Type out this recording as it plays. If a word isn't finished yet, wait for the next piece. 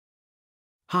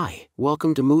Hi,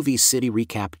 welcome to Movie City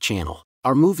Recap channel.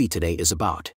 Our movie today is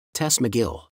about Tess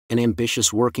McGill, an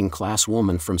ambitious working-class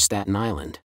woman from Staten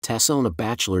Island. Tess owns a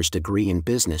bachelor's degree in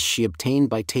business she obtained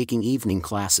by taking evening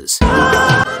classes.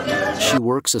 She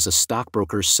works as a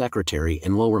stockbroker's secretary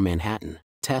in Lower Manhattan.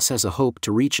 Tess has a hope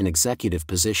to reach an executive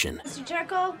position. Mr.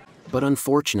 Jekyll? But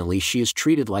unfortunately she is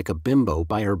treated like a bimbo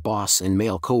by her boss and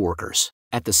male coworkers.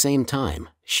 At the same time,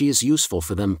 she is useful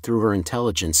for them through her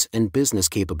intelligence and business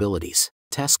capabilities.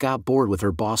 Tess got bored with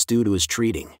her boss due to his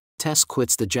treating. Tess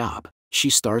quits the job. She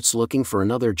starts looking for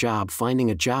another job,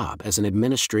 finding a job as an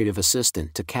administrative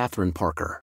assistant to Katharine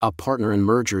Parker, a partner in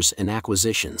mergers and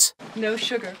acquisitions. No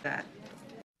sugar. That.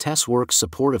 Tess works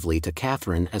supportively to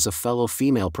Katharine as a fellow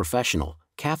female professional.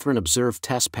 Katharine observed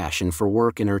Tess' passion for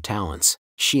work and her talents.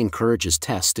 She encourages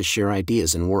Tess to share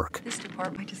ideas and work. This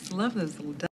department, I just love those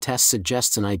little ducks. Tess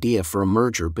suggests an idea for a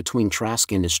merger between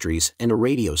Trask Industries and a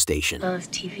radio station.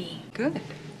 TV. Good.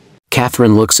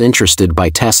 Katharine looks interested by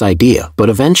Tess' idea, but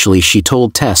eventually she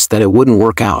told Tess that it wouldn't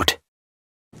work out.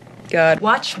 God.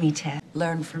 Watch me, Tess.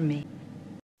 Learn from me.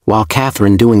 While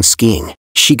Katharine doing skiing,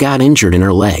 she got injured in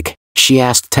her leg. She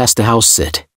asked Tess to house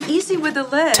sit. Easy with the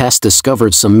leg. Tess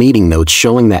discovered some meeting notes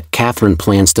showing that Katharine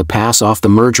plans to pass off the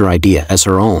merger idea as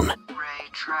her own. Ray,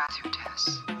 try to,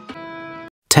 Tess.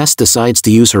 Tess decides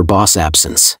to use her boss'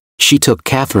 absence. She took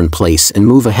Katharine's place and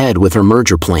move ahead with her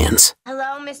merger plans.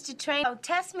 Hello, Mr. Trainer. Oh,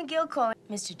 Tess McGill calling.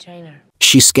 Mr. Trainer.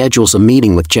 She schedules a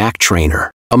meeting with Jack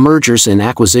Trainer, a mergers and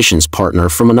acquisitions partner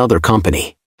from another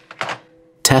company.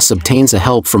 Tess obtains a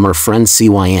help from her friend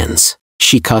CYNs.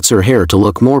 She cuts her hair to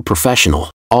look more professional.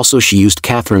 Also, she used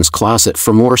Katharine's closet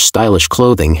for more stylish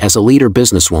clothing as a leader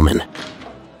businesswoman.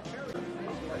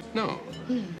 No.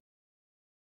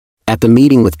 At the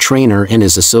meeting with Trainer and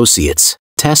his associates,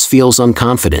 Tess feels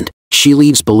unconfident. She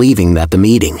leaves believing that the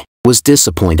meeting was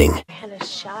disappointing. I had a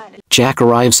shot. Jack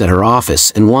arrives at her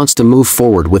office and wants to move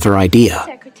forward with her idea.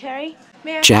 Secretary?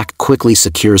 Jack quickly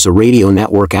secures a radio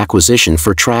network acquisition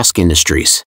for Trask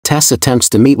Industries. Tess attempts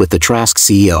to meet with the Trask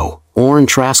CEO, Orrin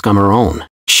Trask, on her own.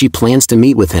 She plans to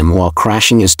meet with him while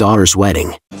crashing his daughter's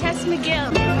wedding. Tess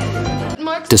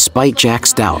McGill. Despite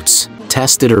Jack's doubts,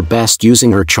 Tess did her best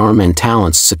using her charm and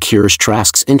talents secures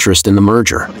Trask's interest in the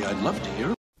merger. I'd love to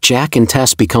hear. Jack and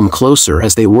Tess become closer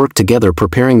as they work together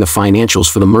preparing the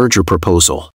financials for the merger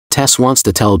proposal. Tess wants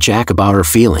to tell Jack about her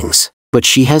feelings, but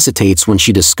she hesitates when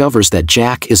she discovers that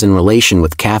Jack is in relation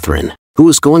with Katharine, who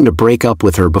is going to break up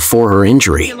with her before her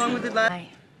injury.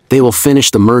 They will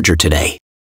finish the merger today.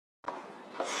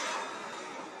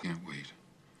 Can't wait.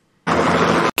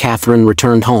 Katharine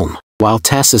returned home. While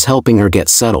Tess is helping her get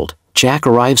settled, Jack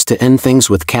arrives to end things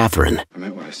with Katharine. I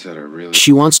meant what I said. I really.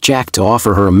 She wants Jack to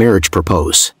offer her a marriage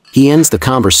proposal. He ends the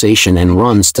conversation and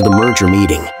runs to the merger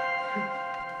meeting.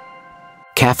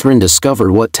 Katharine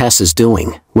discovered what Tess is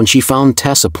doing when she found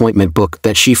Tess' appointment book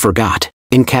that she forgot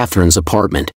in Katharine's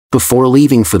apartment before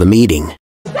leaving for the meeting.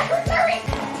 Secretary!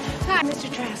 Hi,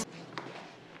 Mr. Trask.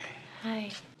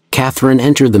 Hi. Katharine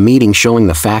entered the meeting showing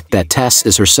the fact that Tess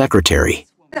is her secretary,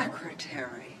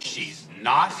 Secretary. She's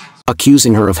not.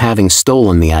 accusing her of having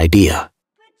stolen the idea.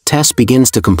 Tess begins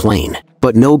to complain,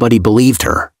 but nobody believed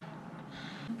her.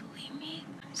 Believe me?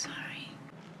 I'm sorry.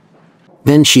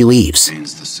 Then she leaves.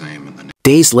 Remains the same in the.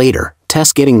 Days later,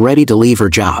 Tess getting ready to leave her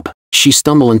job. She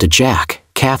stumbled into Jack,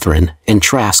 Katharine, and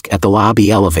Trask at the lobby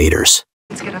elevators.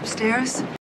 Let's get upstairs.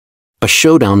 A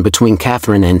showdown between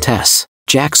Katharine and Tess.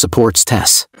 Jack supports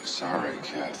Tess. Sorry,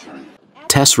 Katharine.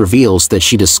 Tess reveals that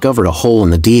she discovered a hole in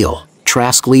the deal.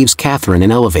 Trask leaves Katharine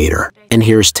in elevator, and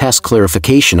hears Tess'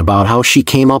 clarification about how she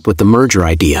came up with the merger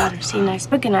idea. See, nice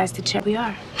organized the chair we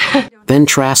are. Then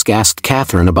Trask asked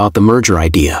Katharine about the merger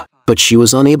idea, but she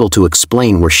was unable to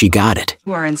explain where she got it.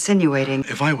 You are insinuating.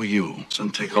 If I were you,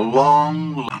 I'd take a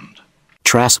long land.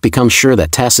 Trask becomes sure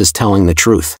that Tess is telling the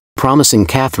truth, promising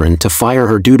Katharine to fire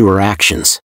her due to her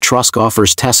actions. Trask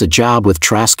offers Tess a job with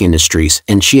Trask Industries,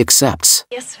 and she accepts.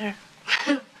 Yes, sir.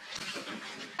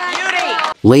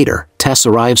 Later, Tess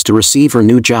arrives to receive her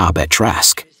new job at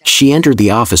Trask. She entered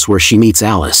the office where she meets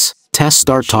Alice. Tess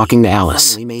starts talking to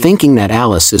Alice, thinking that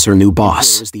Alice is her new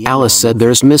boss. Alice said,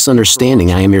 "There's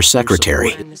misunderstanding, I am your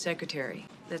secretary." I'm the secretary.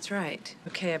 That's right.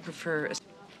 Okay, I prefer.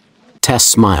 Tess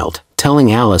smiled,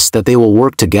 telling Alice that they will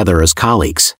work together as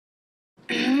colleagues.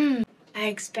 I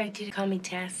expect you to call me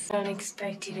Tess. I don't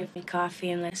expect you to make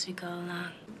coffee unless we go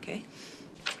along. Okay.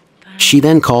 She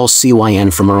then calls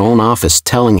CYN from her own office,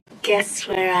 telling Guess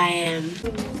where I am?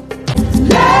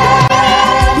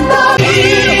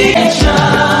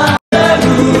 Let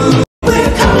the